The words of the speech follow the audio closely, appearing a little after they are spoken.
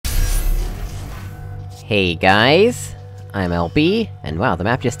Hey guys, I'm LB, and wow, the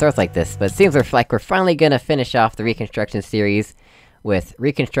map just starts like this, but it seems like we're finally gonna finish off the Reconstruction series with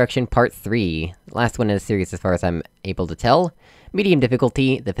Reconstruction Part 3. Last one in the series as far as I'm able to tell. Medium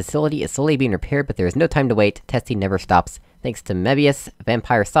difficulty, the facility is slowly being repaired, but there is no time to wait, testing never stops, thanks to Mebius,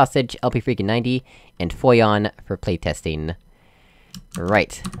 Vampire Sausage, LP90, and Foyon for playtesting.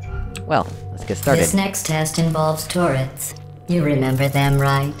 Right. Well, let's get started. This next test involves turrets. You remember them,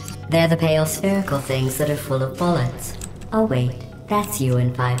 right? They're the pale spherical things that are full of bullets. Oh wait, that's you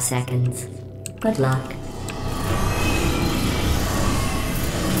in 5 seconds. Good luck.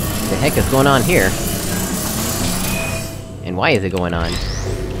 What the heck is going on here? And why is it going on?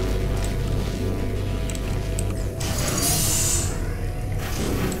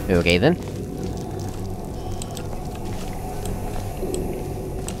 Okay then.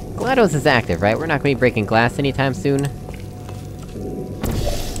 GLaDOS is active, right? We're not gonna be breaking glass anytime soon.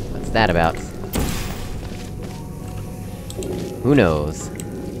 What's that about? Who knows?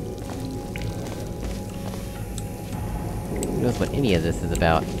 Who knows what any of this is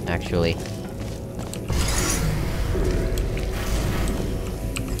about, actually?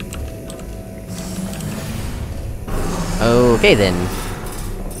 Okay then.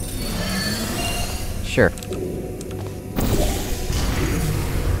 Sure.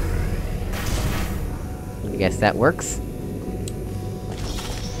 I guess that works.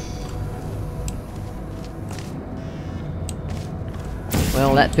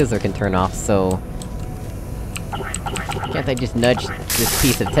 Well, that fizzler can turn off, so... Can't I just nudge this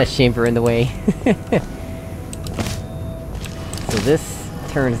piece of test chamber in the way? So this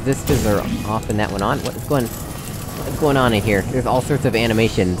turns this fizzler off and that one on? What is going on in here? There's all sorts of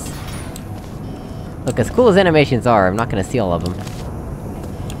animations. Look, as cool as animations are, I'm not gonna see all of them.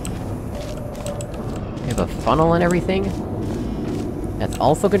 We have a funnel and everything? That's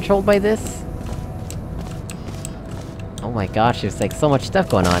also controlled by this? Oh my gosh, there's like so much stuff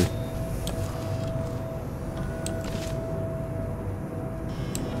going on.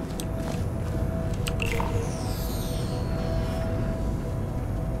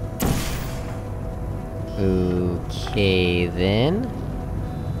 Okay, then...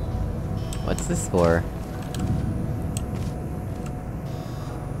 What's this for?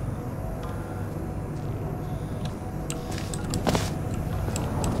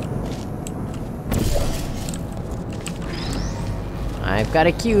 I've got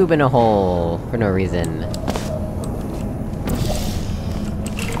a cube in a hole! For no reason.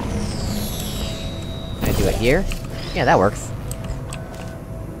 Can I do it here? Yeah, that works.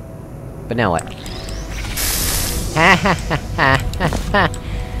 But now what? Ha ha ha ha ha ha!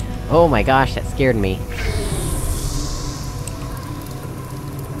 Oh my gosh, that scared me.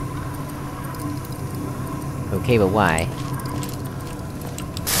 Okay, but why?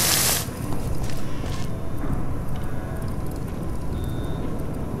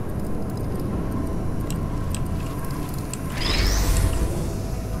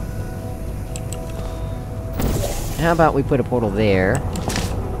 How about we put a portal there...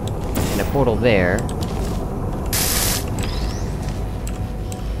 and a portal there...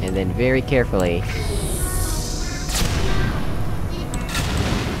 and then very carefully...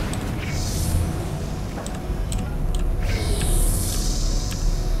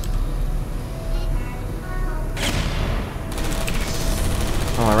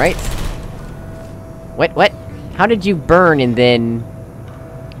 Alright. What? How did you burn and then...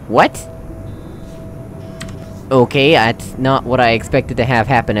 What? Okay, that's not what I expected to have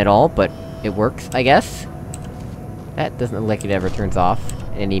happen at all, but it works, I guess. That doesn't look like it ever turns off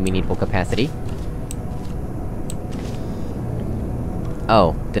in any meaningful capacity.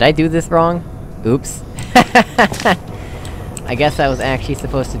 Oh, did I do this wrong? Oops. I guess I was actually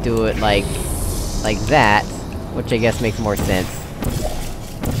supposed to do it like that, which I guess makes more sense.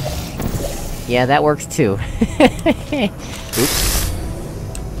 Yeah, that works too. Oops.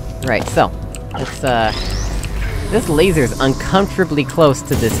 Right, so, let's, this laser's uncomfortably close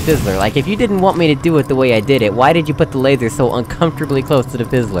to this fizzler. Like, if you didn't want me to do it the way I did it, why did you put the laser so uncomfortably close to the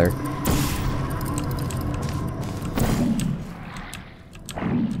fizzler?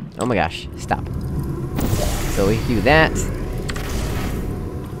 Oh my gosh, stop. So we do that...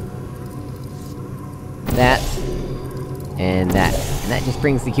 that... and that. And that just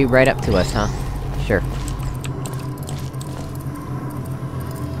brings the cube right up to us, huh? Sure.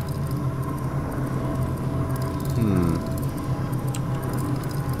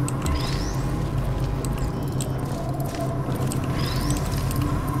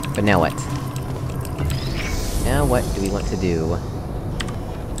 But now what? Now what do we want to do?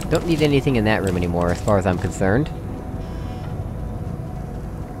 Don't need anything in that room anymore, as far as I'm concerned.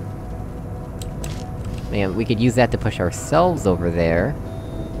 Man, we could use that to push ourselves over there.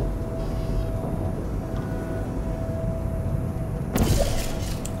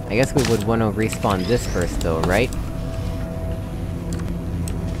 I guess we would wanna respawn this first though, right?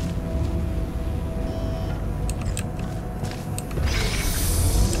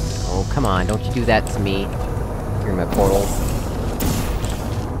 Oh, come on, don't you do that to me. Through my portals.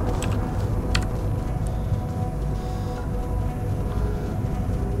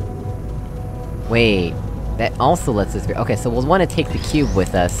 Wait, that also lets us- okay, so we'll wanna take the cube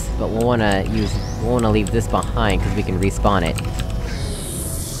with us, but we'll wanna leave this behind, cause we can respawn it.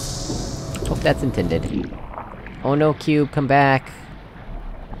 Hope that's intended. Oh no, cube, come back!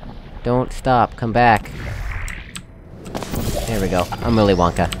 Don't stop, come back. There we go, I'm Willy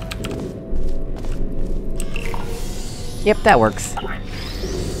Wonka. Yep, that works.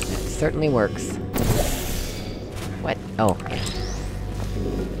 That certainly works. What? Oh.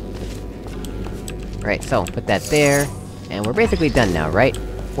 Right, so, put that there, and we're basically done now, right?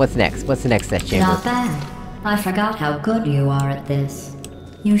 What's next? What's the next test chamber? Not bad. I forgot how good you are at this.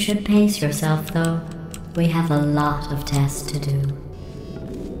 You should pace yourself, though. We have a lot of tests to do.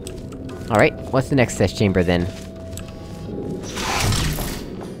 Alright, what's the next test chamber, then?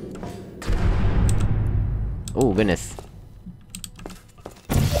 Oh, goodness.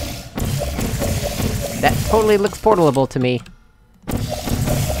 That totally looks portalable to me.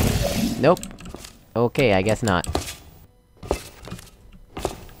 Nope. Okay, I guess not.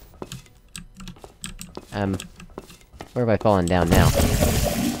 Where have I fallen down now?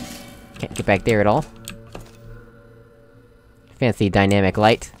 Can't get back there at all. Fancy dynamic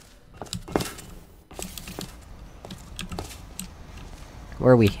light.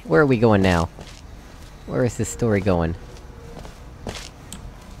 Where are we going now? Where is this story going?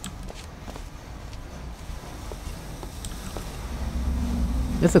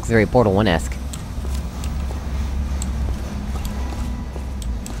 This looks very Portal 1-esque.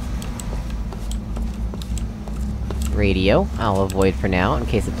 Radio, I'll avoid for now, in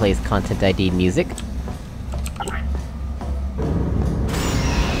case it plays Content ID music.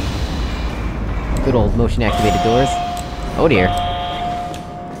 Good old motion-activated doors. Oh dear.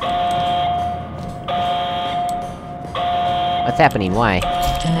 What's happening? Why?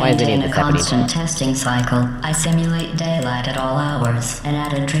 Why is any of this happening? To maintain a constant testing cycle, I simulate daylight at all hours, and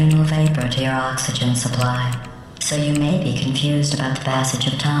add adrenal vapor to your oxygen supply. So you may be confused about the passage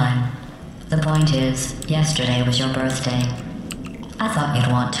of time. The point is, yesterday was your birthday. I thought you'd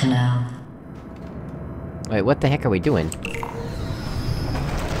want to know. Wait, what the heck are we doing?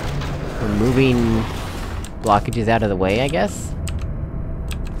 We're moving... blockages out of the way, I guess?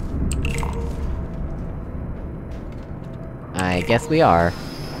 I guess we are.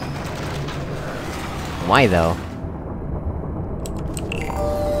 Why, though?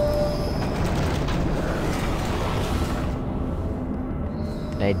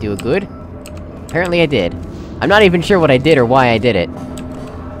 Did I do it good? Apparently I did. I'm not even sure what I did or why I did it.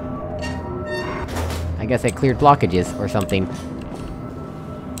 I guess I cleared blockages, or something.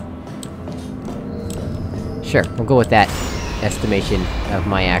 Sure, we'll go with that estimation of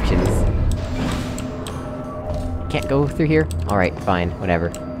my actions. Can't go through here? Alright, fine,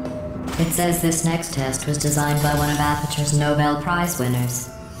 whatever. It says this next test was designed by one of Aperture's Nobel Prize winners.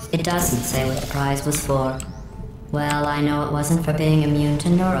 It doesn't say what the prize was for. Well, I know it wasn't for being immune to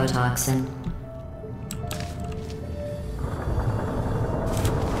neurotoxin.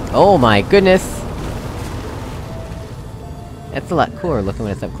 Oh my goodness! That's a lot cooler looking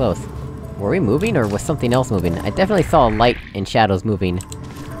when it's up close. Were we moving, or was something else moving? I definitely saw light and shadows moving.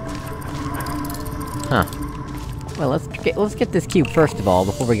 Huh. Well, let's get this cube first of all,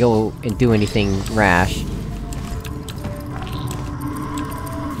 before we go and do anything rash.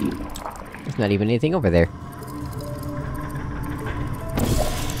 There's not even anything over there.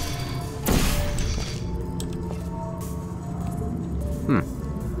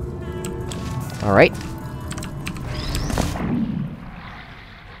 Alright.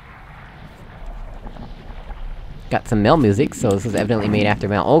 Got some Mel music, so this was evidently made after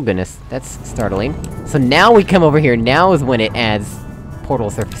Mel. Oh goodness, that's startling. So now we come over here, now is when it adds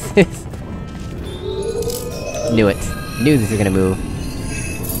portal surfaces. Knew it. Knew these were gonna move.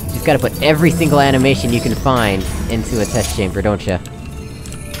 Just gotta put every single animation you can find into a test chamber, don't ya?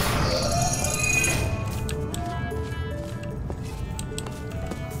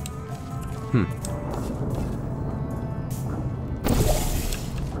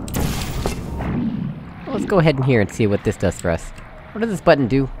 Let's go ahead in here and see what this does for us. What does this button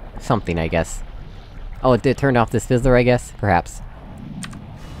do? Something, I guess. Oh, it did turn off this fizzler, I guess? Perhaps.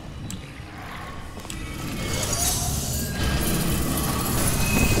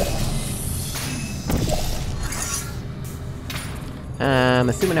 I'm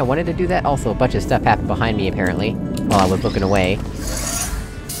assuming I wanted to do that. Also, a bunch of stuff happened behind me, apparently, while I was looking away.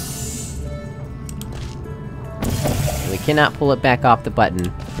 We cannot pull it back off the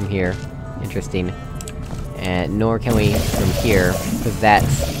button from here. Interesting. And nor can we from here, because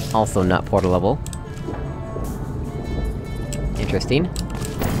that's also not portalable. Interesting.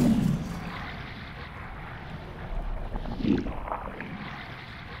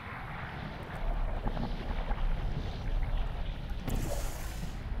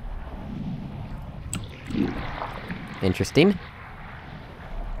 Interesting.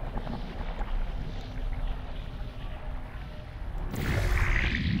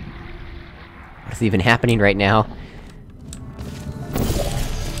 What's even happening right now?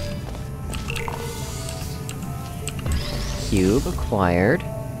 Cube acquired.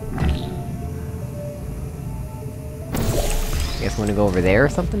 Guess we wanna go over there or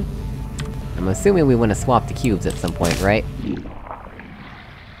something? I'm assuming we wanna swap the cubes at some point, right?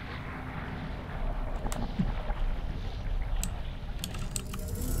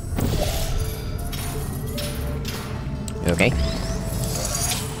 Okay.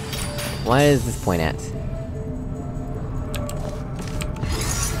 What is this point at?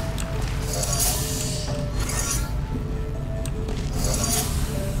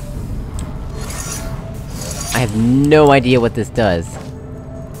 I have no idea what this does.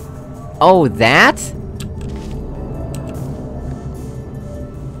 Oh, that?!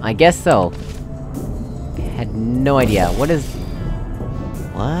 I guess so. I had no idea. What is...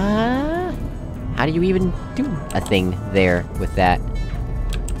 What? How do you even do a thing there with that?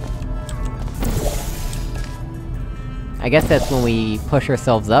 I guess that's when we push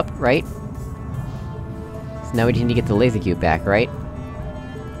ourselves up, right? So now we just need to get the laser cube back, right?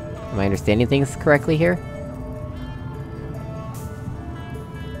 Am I understanding things correctly here?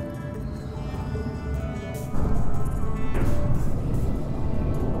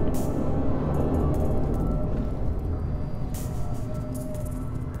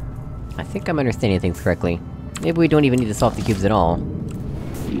 I think I'm understanding things correctly. Maybe we don't even need to solve the cubes at all.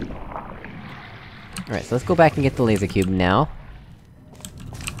 Alright, so let's go back and get the laser cube now.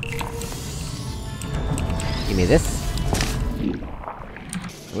 Give me this.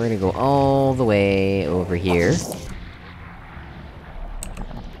 We're gonna go all the way over here.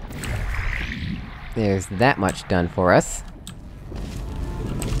 There's that much done for us.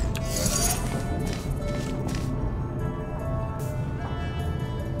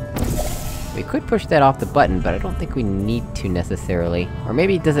 We could push that off the button, but I don't think we need to necessarily. Or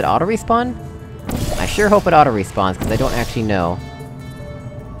maybe, does it auto-respawn? I sure hope it auto-respawns, because I don't actually know.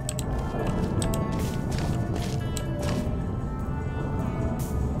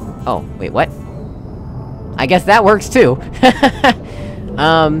 Oh, wait, what? I guess that works too!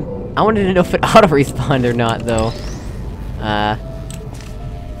 I wanted to know if it auto-respawned or not, though.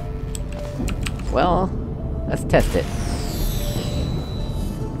 Well... let's test it.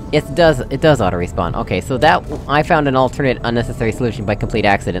 Yes, it does auto-respawn. Okay, so that- I found an alternate unnecessary solution by complete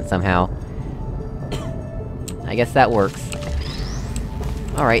accident somehow. I guess that works.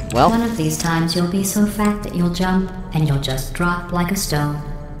 Alright, well... One of these times you'll be so fat that you'll jump, and you'll just drop like a stone.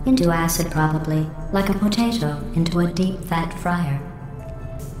 Into acid, probably. Like a potato, into a deep, fat fryer.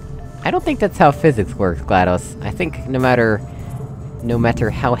 I don't think that's how physics works, GLaDOS. I think no matter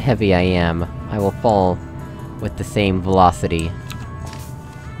how heavy I am, I will fall with the same velocity.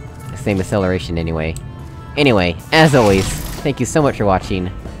 The same acceleration, anyway. Anyway, as always, thank you so much for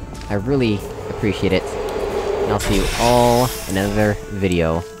watching. I really appreciate it. And I'll see you all in another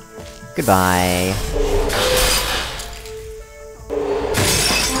video. Goodbye!